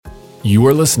You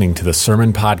are listening to the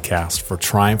Sermon Podcast for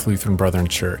Triumph Lutheran Brethren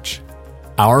Church.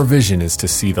 Our vision is to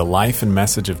see the life and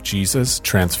message of Jesus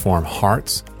transform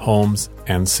hearts, homes,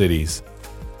 and cities.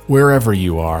 Wherever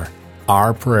you are,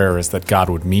 our prayer is that God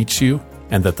would meet you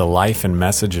and that the life and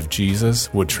message of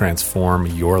Jesus would transform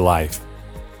your life.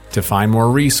 To find more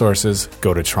resources,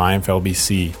 go to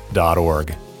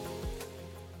triumphlbc.org.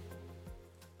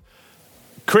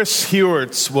 Chris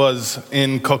Hewerts was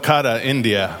in Kolkata,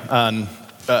 India, on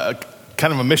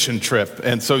kind of a mission trip.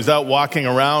 And so he's out walking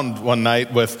around one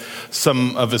night with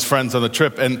some of his friends on the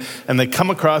trip, and they come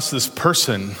across this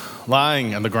person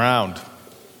lying on the ground.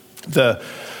 The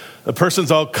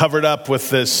person's all covered up with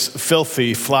this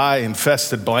filthy,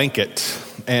 fly-infested blanket,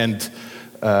 and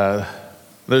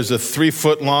there's a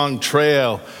 3-foot-long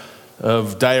trail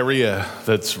of diarrhea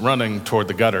that's running toward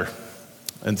the gutter.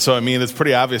 And so, it's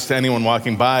pretty obvious to anyone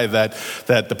walking by that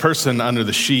the person under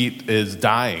the sheet is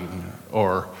dying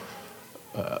or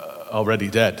already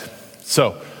dead.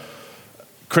 So,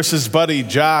 Chris's buddy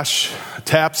Josh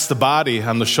taps the body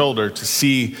on the shoulder to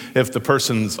see if the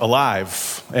person's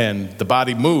alive, and the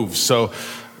body moves. So,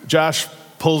 Josh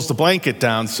pulls the blanket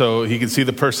down so he can see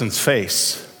the person's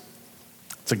face.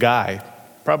 It's a guy,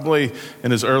 probably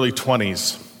in his early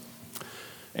 20s.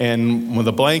 And when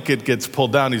the blanket gets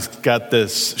pulled down, he's got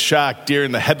this shock, deer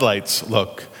in the headlights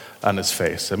look on his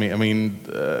face.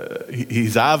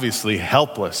 He's obviously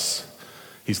helpless.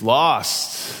 He's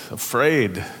lost,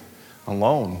 afraid,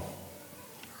 alone.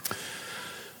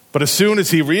 But as soon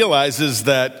as he realizes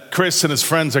that Chris and his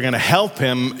friends are going to help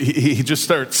him, he just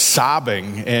starts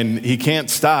sobbing, and he can't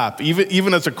stop.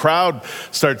 Even as a crowd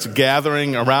starts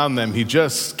gathering around them, he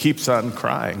just keeps on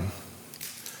crying.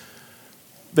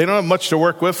 They don't have much to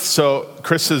work with, so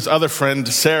Chris's other friend,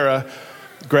 Sarah,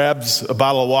 grabs a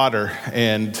bottle of water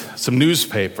and some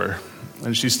newspaper,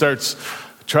 and she starts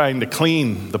trying to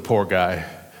clean the poor guy,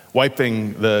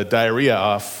 wiping the diarrhea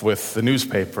off with the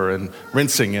newspaper and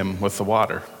rinsing him with the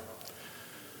water.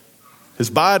 His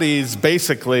body's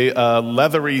basically a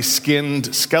leathery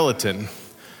skinned skeleton.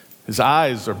 His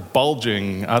eyes are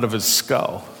bulging out of his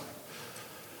skull.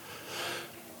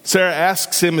 Sarah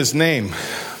asks him his name.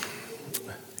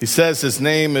 He says his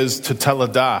name is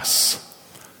Tutela Das,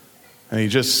 and he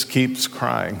just keeps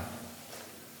crying.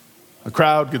 The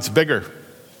crowd gets bigger,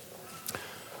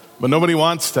 but nobody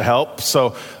wants to help,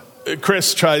 so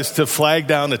Chris tries to flag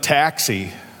down a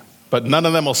taxi, but none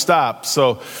of them will stop.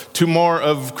 So 2 more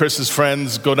of Chris's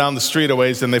friends go down the street a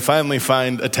ways, and they finally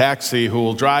find a taxi who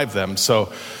will drive them.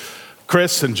 So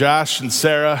Chris and Josh and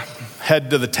Sarah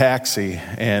head to the taxi,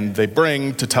 and they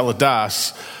bring Tutela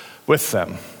Das with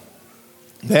them.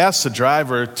 They ask the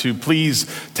driver to please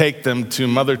take them to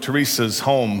Mother Teresa's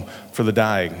home for the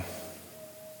dying.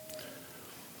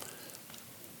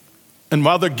 And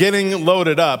while they're getting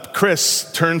loaded up,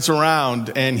 Chris turns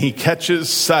around and he catches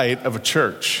sight of a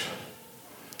church.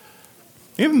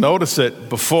 You didn't notice it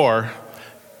before.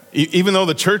 Even though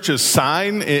the church's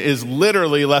sign is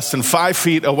literally less than 5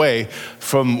 feet away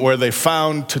from where they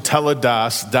found Tutela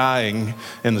Das dying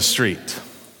in the street.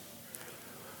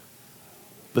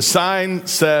 The sign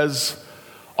says,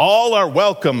 "All are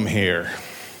welcome here."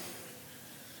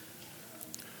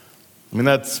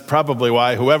 That's probably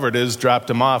why whoever it is dropped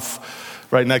him off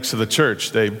right next to the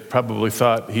church. They probably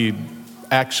thought he'd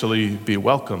actually be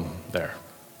welcome there.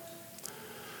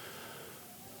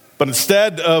 But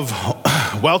instead of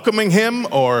welcoming him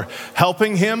or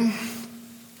helping him,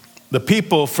 the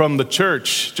people from the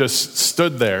church just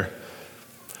stood there,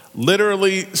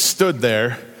 literally stood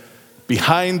there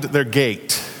behind their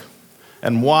gate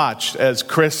and watched as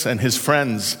Chris and his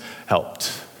friends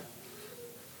helped.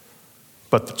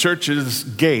 But the church's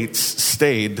gates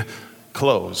stayed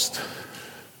closed.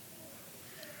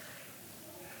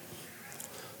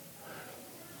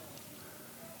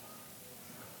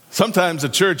 Sometimes the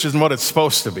church isn't what it's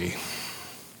supposed to be.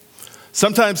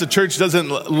 Sometimes the church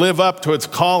doesn't live up to its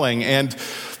calling, and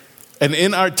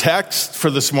in our text for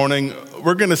this morning,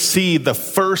 we're going to see the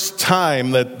first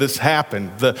time that this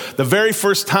happened, the very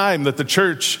first time that the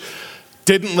church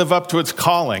didn't live up to its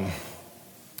calling.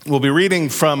 We'll be reading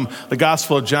from the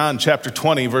Gospel of John, chapter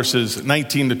 20, verses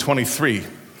 19 to 23.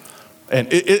 And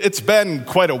it's been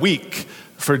quite a week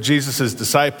for Jesus'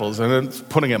 disciples, and it's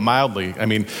putting it mildly.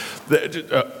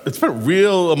 It's been a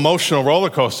real emotional roller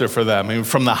coaster for them.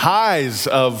 From the highs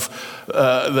of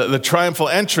the triumphal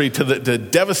entry to the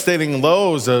devastating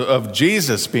lows of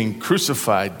Jesus being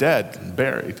crucified, dead, and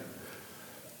buried.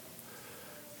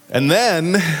 And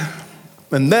then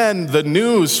the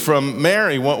news from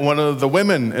Mary, one of the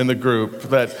women in the group,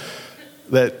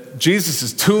 that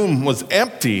Jesus' tomb was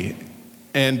empty.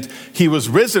 And he was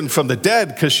risen from the dead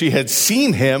because she had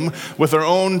seen him with her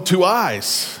own two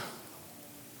eyes.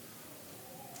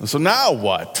 So now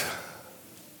what?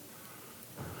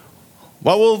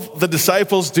 What will the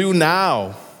disciples do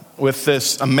now with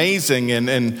this amazing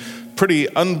and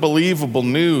pretty unbelievable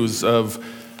news of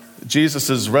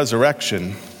Jesus'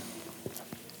 resurrection?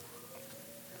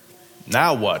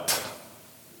 Now what?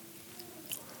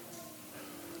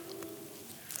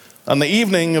 On the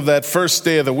evening of that first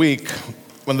day of the week,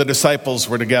 when the disciples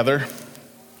were together,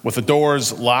 with the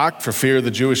doors locked for fear of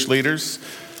the Jewish leaders,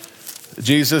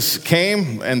 Jesus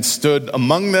came and stood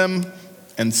among them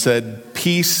and said,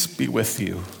 "Peace be with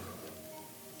you."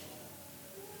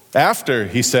 After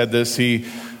he said this, he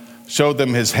showed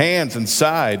them his hands and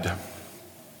side.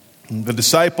 The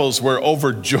disciples were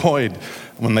overjoyed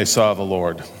when they saw the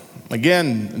Lord.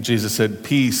 Again, Jesus said,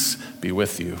 "Peace be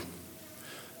with you.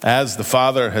 As the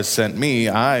Father has sent me,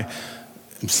 I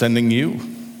am sending you."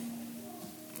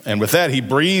 And with that, he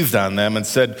breathed on them and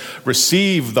said,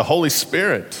 "Receive the Holy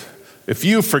Spirit. If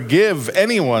you forgive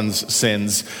anyone's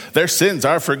sins, their sins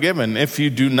are forgiven. If you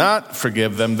do not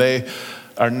forgive them, they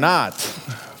are not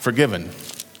forgiven."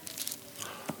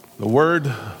 The word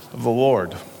of the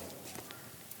Lord.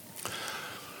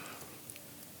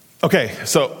 Okay,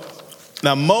 so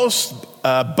now most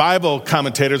Bible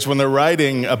commentators, when they're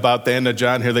writing about the end of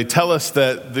John here, they tell us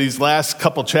that these last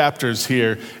couple chapters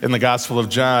here in the Gospel of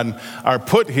John are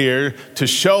put here to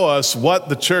show us what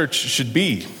the church should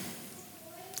be.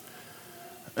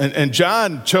 And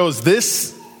John chose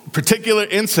this particular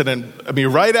incident,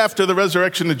 right after the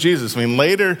resurrection of Jesus,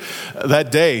 later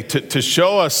that day, to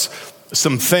show us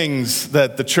some things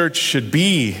that the church should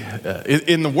be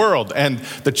in the world. And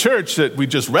the church that we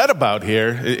just read about here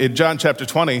in John chapter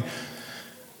 20,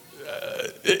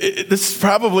 this is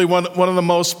probably one of the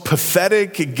most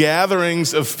pathetic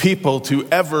gatherings of people to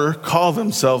ever call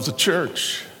themselves a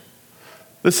church.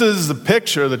 This is the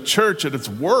picture of the church at its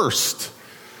worst.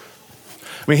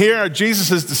 Here are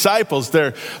Jesus' disciples.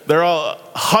 They're all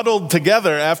huddled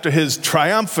together after his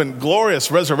triumphant, glorious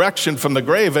resurrection from the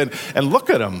grave. And look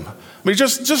at them.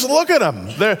 Just look at them.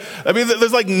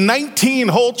 There's like 19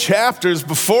 whole chapters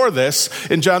before this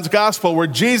in John's gospel where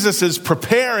Jesus is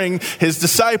preparing his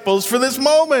disciples for this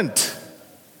moment.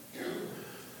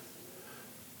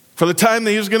 For the time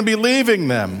that he was going to be leaving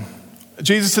them.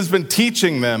 Jesus has been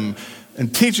teaching them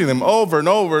and teaching them over and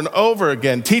over and over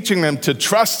again, teaching them to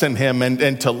trust in him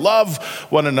and to love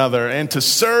one another and to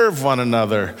serve one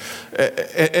another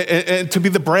and to be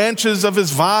the branches of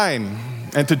his vine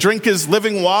and to drink his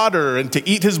living water and to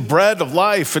eat his bread of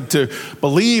life and to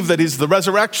believe that he's the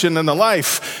resurrection and the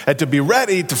life and to be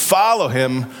ready to follow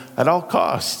him at all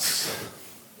costs.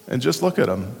 And just look at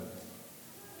him.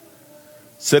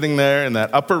 Sitting there in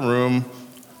that upper room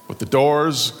with the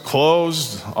doors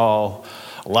closed, all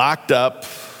locked up,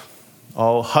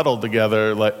 all huddled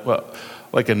together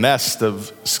like a nest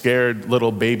of scared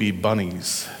little baby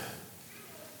bunnies.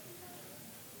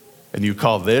 And you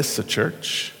call this a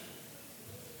church?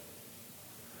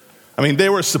 They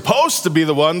were supposed to be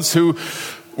the ones who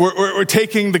were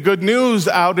taking the good news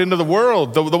out into the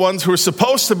world, the ones who were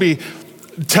supposed to be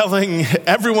telling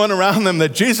everyone around them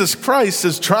that Jesus Christ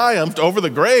has triumphed over the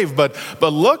grave. But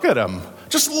look at them.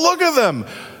 Just look at them.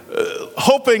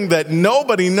 Hoping that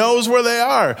nobody knows where they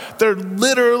are. They're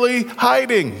literally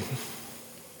hiding.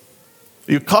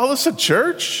 You call this a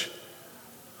church?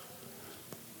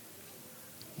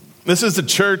 This is the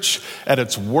church at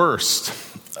its worst.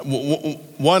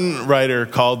 One writer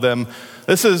called them,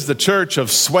 this is the church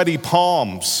of sweaty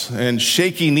palms and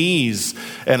shaky knees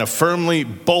and a firmly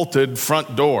bolted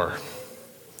front door.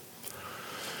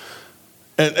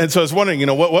 And so I was wondering,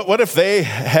 what if they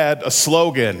had a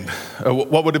slogan?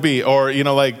 What would it be? Or,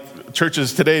 like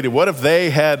churches today do, what if they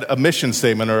had a mission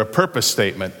statement or a purpose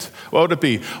statement? What would it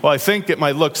be? Well, I think it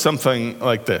might look something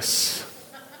like this.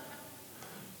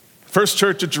 First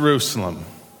Church at Jerusalem.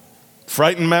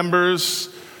 Frightened members,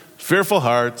 fearful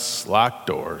hearts, locked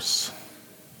doors.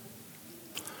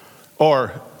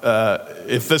 Or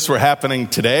if this were happening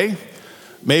today,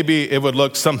 maybe it would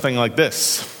look something like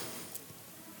this.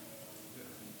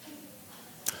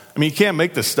 You can't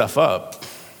make this stuff up.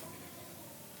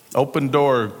 Open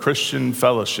door Christian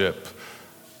fellowship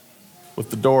with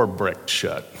the door bricked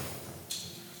shut.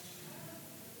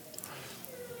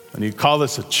 And you call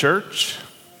this a church?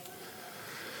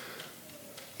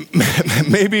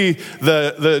 Maybe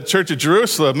the Church of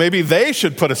Jerusalem, maybe they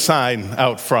should put a sign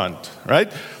out front,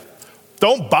 right?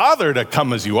 Don't bother to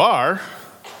come as you are.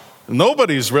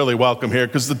 Nobody's really welcome here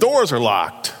because the doors are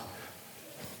locked.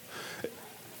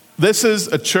 This is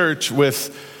a church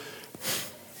with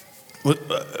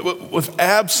with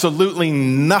absolutely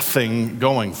nothing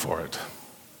going for it.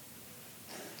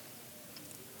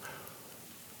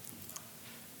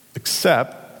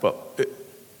 Except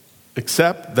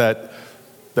that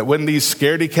when these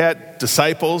scaredy cat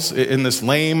disciples in this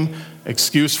lame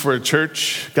excuse for a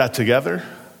church got together,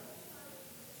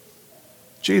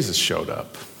 Jesus showed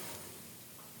up.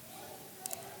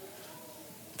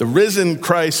 The risen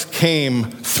Christ came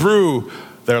through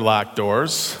their locked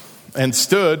doors and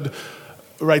stood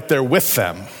right there with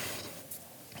them.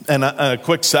 And a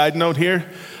quick side note here,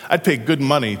 I'd pay good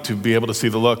money to be able to see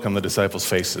the look on the disciples'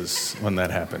 faces when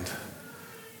that happened.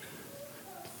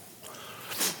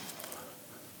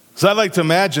 So I'd like to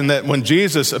imagine that when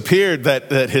Jesus appeared,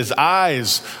 that his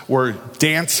eyes were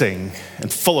dancing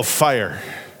and full of fire,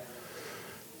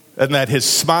 and that his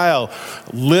smile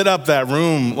lit up that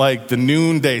room like the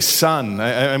noonday sun.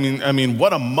 I mean,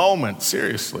 what a moment,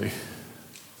 seriously.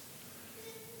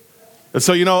 And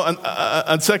so,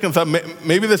 on second thought,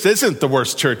 maybe this isn't the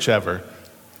worst church ever.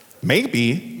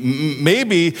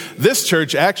 Maybe this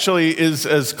church actually is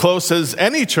as close as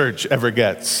any church ever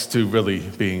gets to really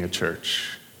being a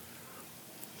church.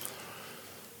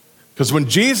 Because when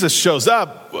Jesus shows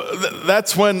up,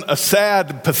 that's when a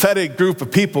sad, pathetic group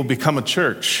of people become a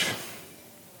church.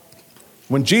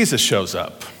 When Jesus shows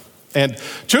up. And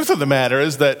truth of the matter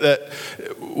is that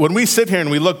when we sit here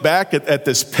and we look back at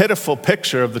this pitiful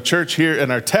picture of the church here in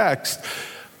our text,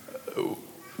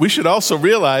 we should also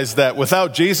realize that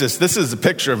without Jesus, this is a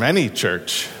picture of any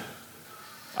church.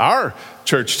 Our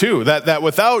church too. That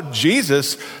without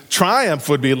Jesus, Triumph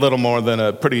would be little more than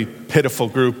a pretty pitiful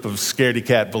group of scaredy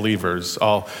cat believers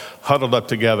all huddled up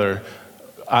together,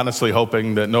 honestly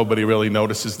hoping that nobody really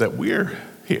notices that we're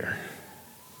here.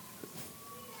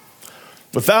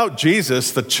 Without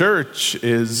Jesus, the church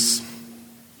it's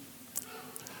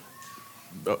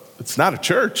not a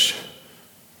church.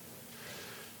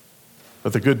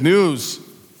 But the good news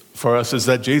for us is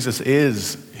that Jesus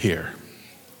is here.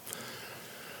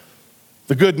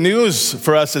 The good news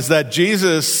for us is that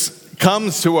Jesus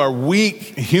comes to our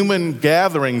weak human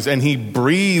gatherings and he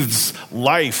breathes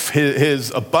life,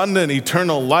 his abundant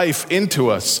eternal life into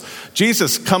us.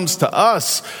 Jesus comes to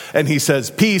us and he says,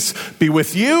 "Peace be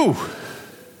with you.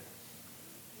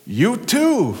 You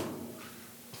too."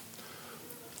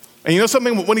 And you know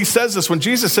something? When he says this, when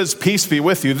Jesus says, "Peace be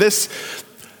with you," this,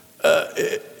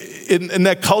 in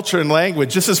that culture and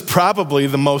language, this is probably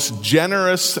the most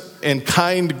generous and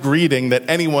kind greeting that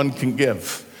anyone can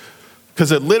give.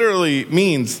 Because it literally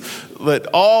means let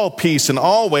all peace in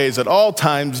all ways, at all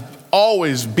times,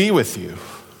 always be with you.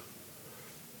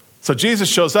 So Jesus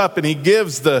shows up and he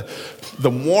gives the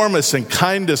warmest and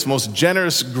kindest, most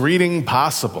generous greeting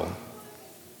possible.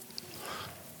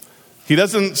 He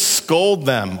doesn't scold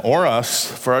them or us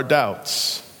for our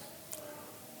doubts.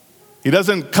 He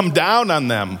doesn't come down on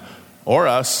them or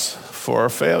us for our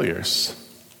failures.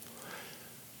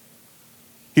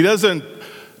 He doesn't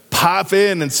pop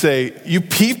in and say, "You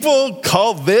people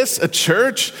call this a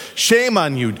church? Shame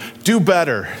on you. Do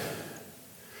better."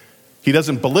 He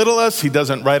doesn't belittle us. He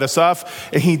doesn't write us off.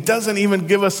 And he doesn't even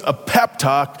give us a pep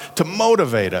talk to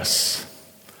motivate us.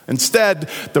 Instead,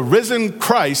 the risen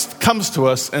Christ comes to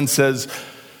us and says,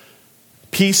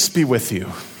 "Peace be with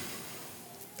you."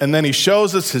 And then he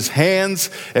shows us his hands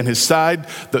and his side,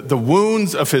 the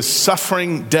wounds of his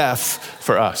suffering death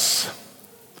for us.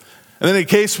 And then in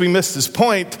case we missed his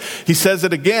point, he says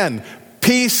it again,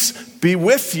 "Peace be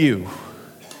with you."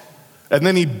 And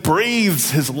then he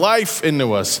breathes his life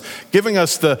into us, giving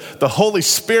us the Holy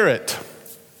Spirit,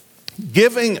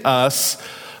 giving us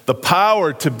the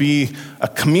power to be a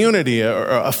community or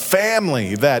a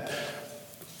family that,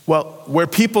 where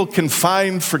people can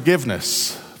find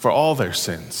forgiveness for all their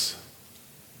sins.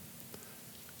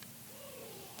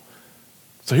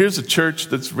 So here's a church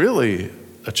that's really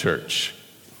a church.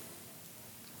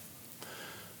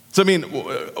 So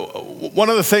one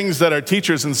of the things that our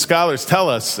teachers and scholars tell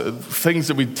us, things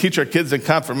that we teach our kids in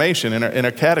confirmation, in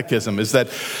our catechism, is that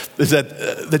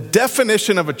the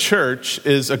definition of a church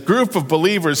is a group of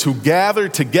believers who gather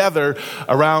together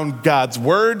around God's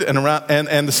word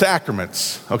and the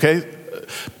sacraments. Okay.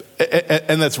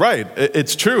 And that's right.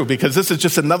 It's true, because this is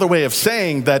just another way of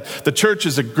saying that the church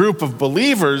is a group of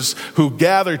believers who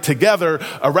gather together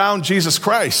around Jesus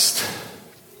Christ.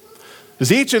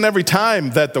 Because each and every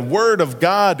time that the word of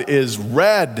God is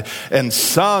read and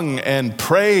sung and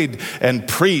prayed and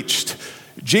preached,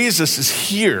 Jesus is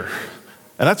here.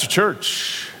 And that's a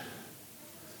church.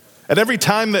 At every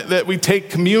time that we take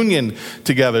communion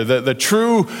together, the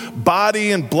true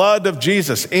body and blood of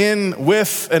Jesus in,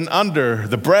 with, and under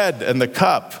the bread and the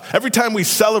cup. Every time we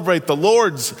celebrate the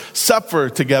Lord's Supper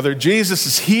together, Jesus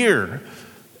is here.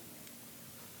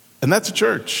 And that's a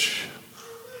church.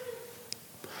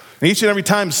 And each and every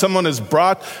time someone is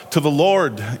brought to the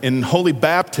Lord in holy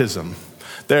baptism,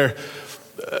 they're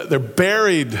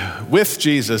buried with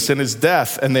Jesus in his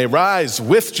death, and they rise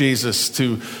with Jesus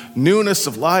to newness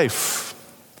of life.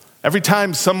 Every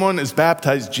time someone is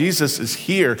baptized, Jesus is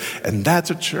here, and that's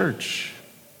a church.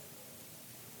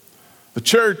 The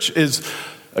church is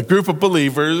a group of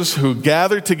believers who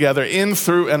gather together in,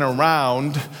 through, and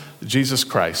around Jesus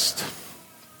Christ.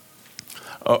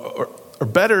 Or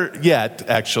better yet,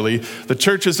 actually, the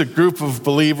church is a group of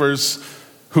believers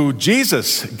who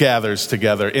Jesus gathers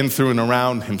together in, through, and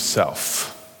around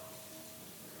himself.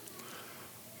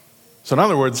 So in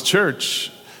other words,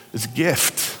 church is a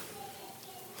gift.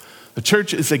 The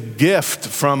church is a gift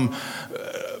from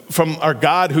our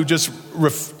God who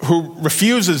who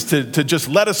refuses to just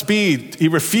let us be. He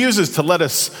refuses to let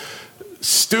us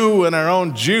stew in our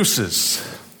own juices,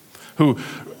 who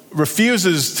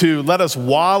refuses to let us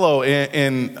wallow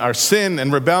in our sin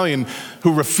and rebellion,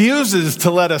 who refuses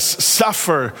to let us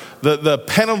suffer the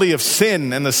penalty of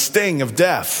sin and the sting of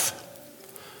death.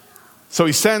 So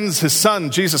he sends his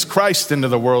son, Jesus Christ, into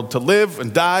the world to live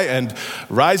and die and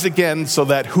rise again so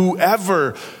that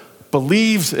whoever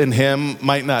believes in him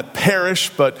might not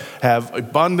perish but have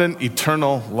abundant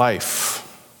eternal life.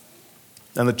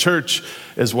 And the church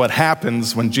is what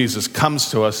happens when Jesus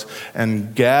comes to us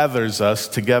and gathers us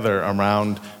together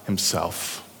around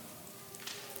himself.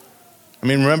 I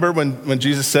mean, remember when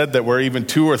Jesus said that where even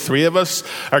 2 or 3 of us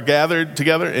are gathered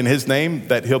together in his name,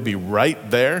 that he'll be right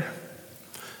there?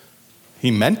 He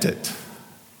meant it.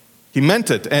 He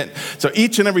meant it. And so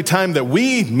each and every time that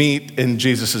we meet in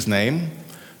Jesus' name,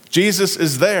 Jesus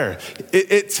is there.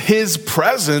 It's his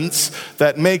presence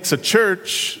that makes a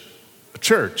church a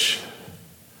church.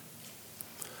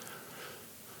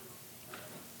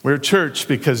 We're a church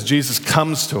because Jesus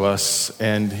comes to us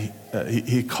and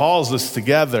he calls us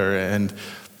together and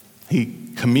he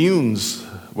communes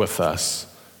with us.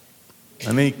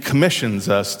 And he commissions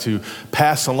us to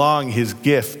pass along his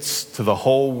gifts to the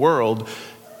whole world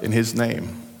in his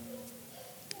name.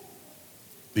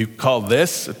 You call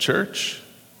this a church?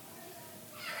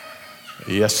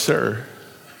 Yes, sir.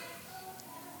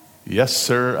 Yes,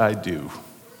 sir, I do.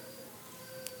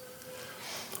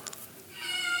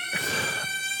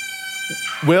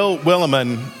 Will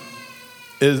Williman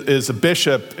is a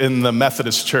bishop in the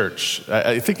Methodist Church.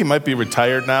 I think he might be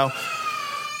retired now.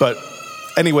 But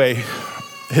anyway,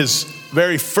 his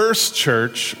very first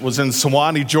church was in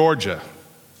Sewanee, Georgia.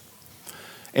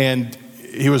 And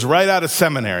he was right out of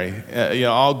seminary,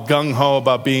 all gung-ho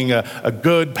about being a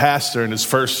good pastor in his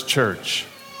first church.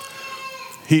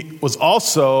 He was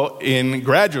also in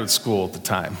graduate school at the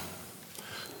time.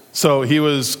 So he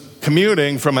was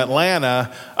commuting from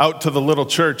Atlanta out to the little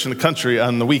church in the country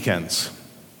on the weekends.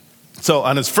 So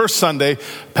on his first Sunday,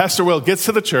 Pastor Will gets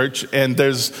to the church and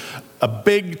there's a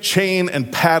big chain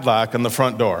and padlock on the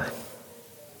front door.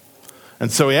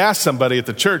 And so he asks somebody at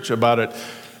the church about it,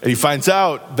 and he finds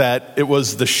out that it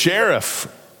was the sheriff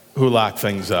who locked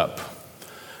things up.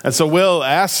 And so Will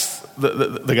asks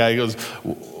the guy, he goes,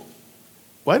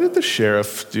 "Why did the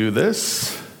sheriff do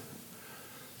this?"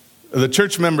 The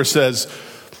church member says,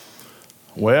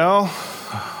 "Well,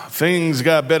 things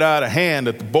got a bit out of hand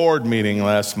at the board meeting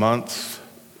last month.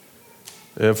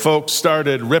 Folks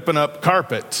started ripping up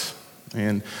carpet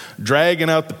and dragging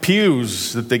out the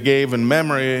pews that they gave in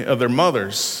memory of their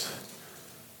mothers.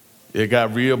 It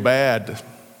got real bad.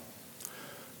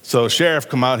 So the sheriff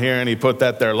come out here and he put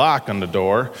that there lock on the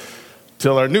door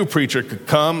till our new preacher could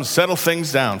come settle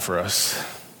things down for us."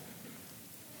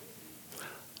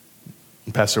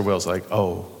 And Pastor Will's like,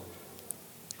 "Oh,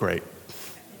 great."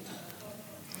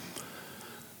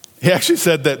 He actually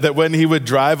said that when he would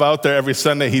drive out there every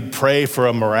Sunday, he'd pray for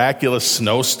a miraculous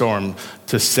snowstorm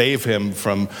to save him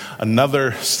from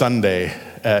another Sunday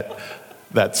at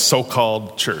that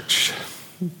so-called church.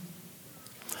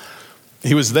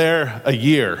 He was there a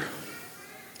year,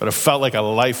 but it felt like a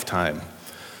lifetime.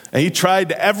 And he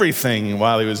tried everything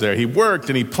while he was there. He worked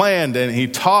and he planned and he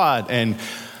taught and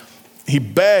he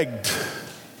begged.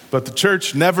 But the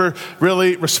church never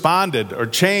really responded or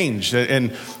changed.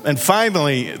 And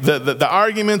finally, the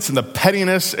arguments and the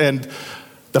pettiness and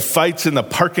the fights in the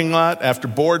parking lot after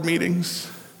board meetings,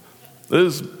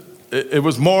 it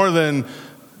was more than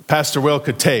Pastor Will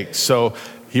could take. So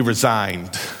he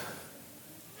resigned.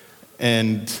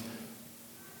 And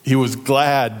he was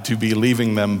glad to be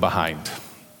leaving them behind.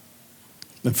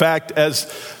 In fact,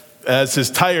 as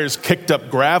his tires kicked up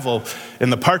gravel in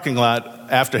the parking lot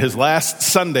after his last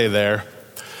Sunday there,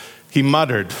 he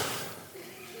muttered,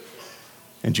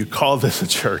 "And you call this a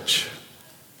church?"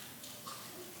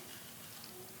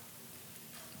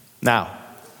 Now,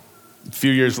 a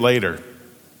few years later,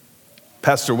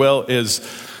 Pastor Will is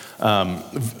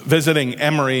visiting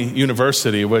Emory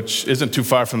University, which isn't too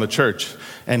far from the church,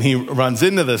 and he runs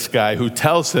into this guy who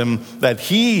tells him that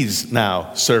he's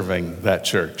now serving that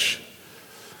church.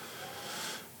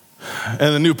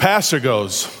 And the new pastor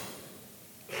goes,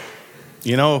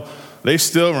 "You know, they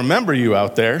still remember you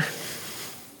out there."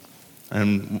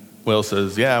 And Will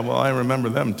says, "Yeah, well, I remember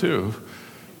them too."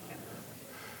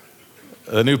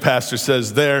 The new pastor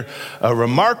says, "They're a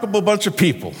remarkable bunch of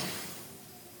people."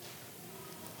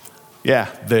 "Yeah,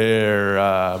 they're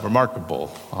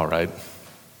remarkable, all right."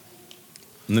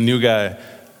 And the new guy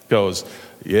goes,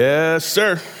 "Yes,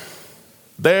 sir.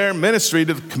 Their ministry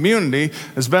to the community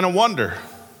has been a wonder.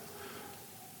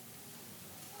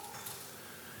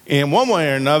 In one way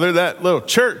or another, that little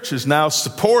church is now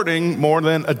supporting more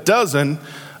than a dozen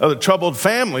of the troubled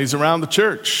families around the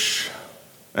church.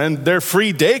 And their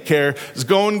free daycare is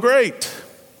going great.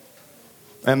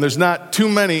 And there's not too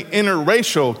many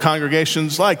interracial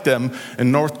congregations like them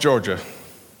in North Georgia."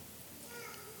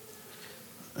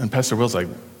 And Pastor Will's like,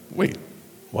 "Wait,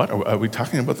 what? Are we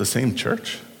talking about the same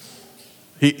church?"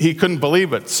 He couldn't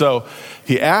believe it. So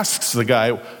he asks the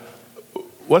guy,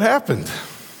 "What happened?"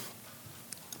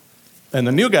 And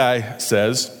the new guy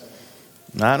says,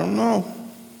 "I don't know.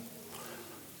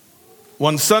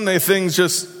 One Sunday, things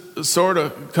just sort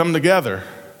of come together.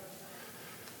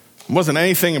 It wasn't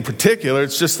anything in particular.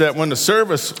 It's just that when the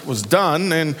service was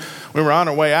done and we were on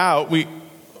our way out, we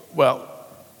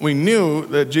knew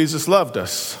that Jesus loved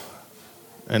us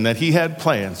and that he had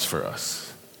plans for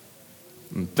us.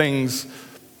 And things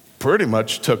pretty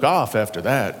much took off after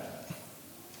that."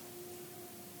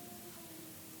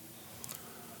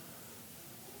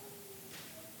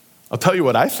 I'll tell you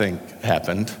what I think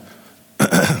happened.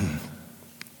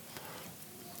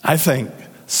 I think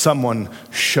someone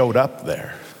showed up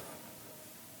there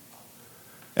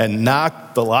and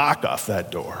knocked the lock off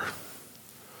that door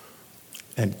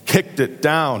and kicked it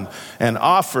down and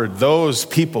offered those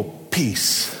people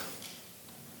peace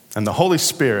and the Holy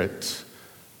Spirit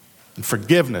and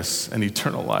forgiveness and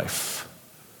eternal life.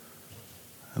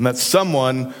 And that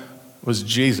someone was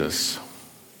Jesus.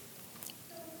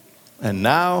 And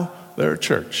now they're a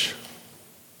church.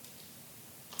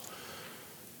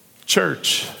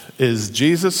 Church is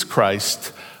Jesus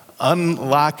Christ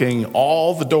unlocking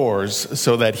all the doors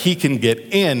so that he can get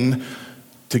in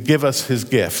to give us his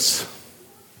gifts.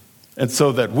 And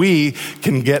so that we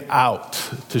can get out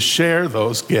to share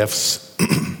those gifts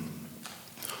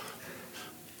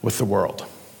with the world.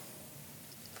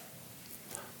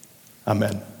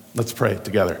 Amen. Let's pray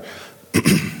together.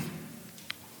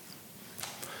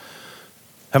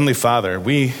 Heavenly Father,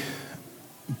 we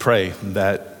pray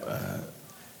that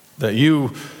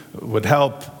you would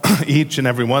help each and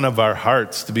every one of our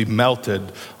hearts to be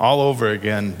melted all over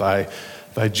again by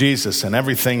Jesus and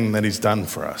everything that he's done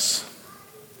for us.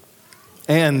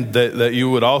 And that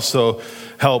you would also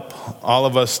help all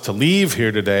of us to leave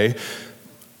here today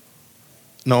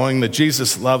knowing that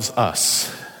Jesus loves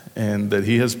us and that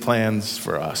he has plans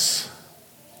for us.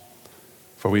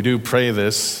 For we do pray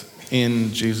this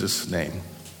in Jesus' name.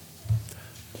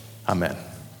 Amen.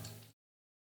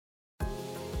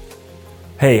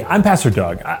 Hey, I'm Pastor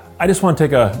Doug. I just want to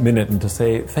take a minute and to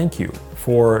say thank you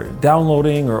for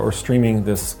downloading or streaming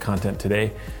this content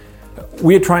today.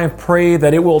 We at Triumph pray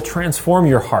that it will transform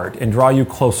your heart and draw you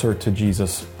closer to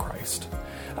Jesus Christ.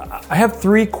 I have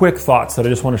 3 quick thoughts that I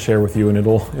just want to share with you, and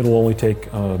it'll only take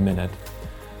a minute.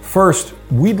 First,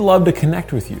 we'd love to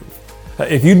connect with you.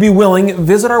 If you'd be willing,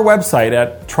 visit our website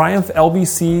at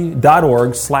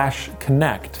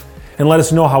triumphlbc.org/connect and let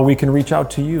us know how we can reach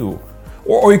out to you.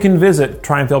 Or you can visit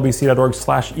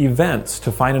triumphlbc.org/events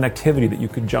to find an activity that you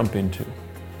could jump into.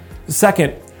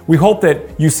 Second, we hope that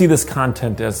you see this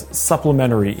content as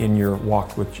supplementary in your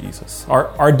walk with Jesus.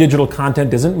 Our digital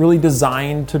content isn't really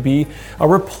designed to be a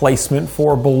replacement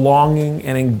for belonging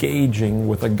and engaging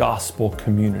with a gospel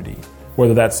community,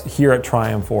 whether that's here at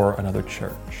Triumph or another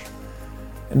church.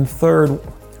 And third,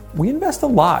 we invest a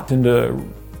lot into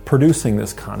producing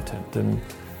this content, and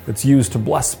it's used to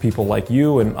bless people like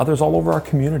you and others all over our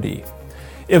community.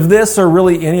 If this or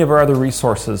really any of our other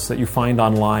resources that you find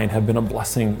online have been a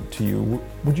blessing to you,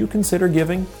 would you consider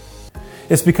giving?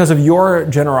 It's because of your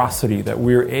generosity that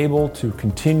we're able to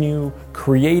continue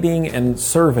creating and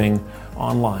serving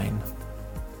online.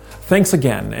 Thanks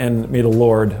again, and may the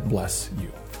Lord bless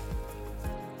you.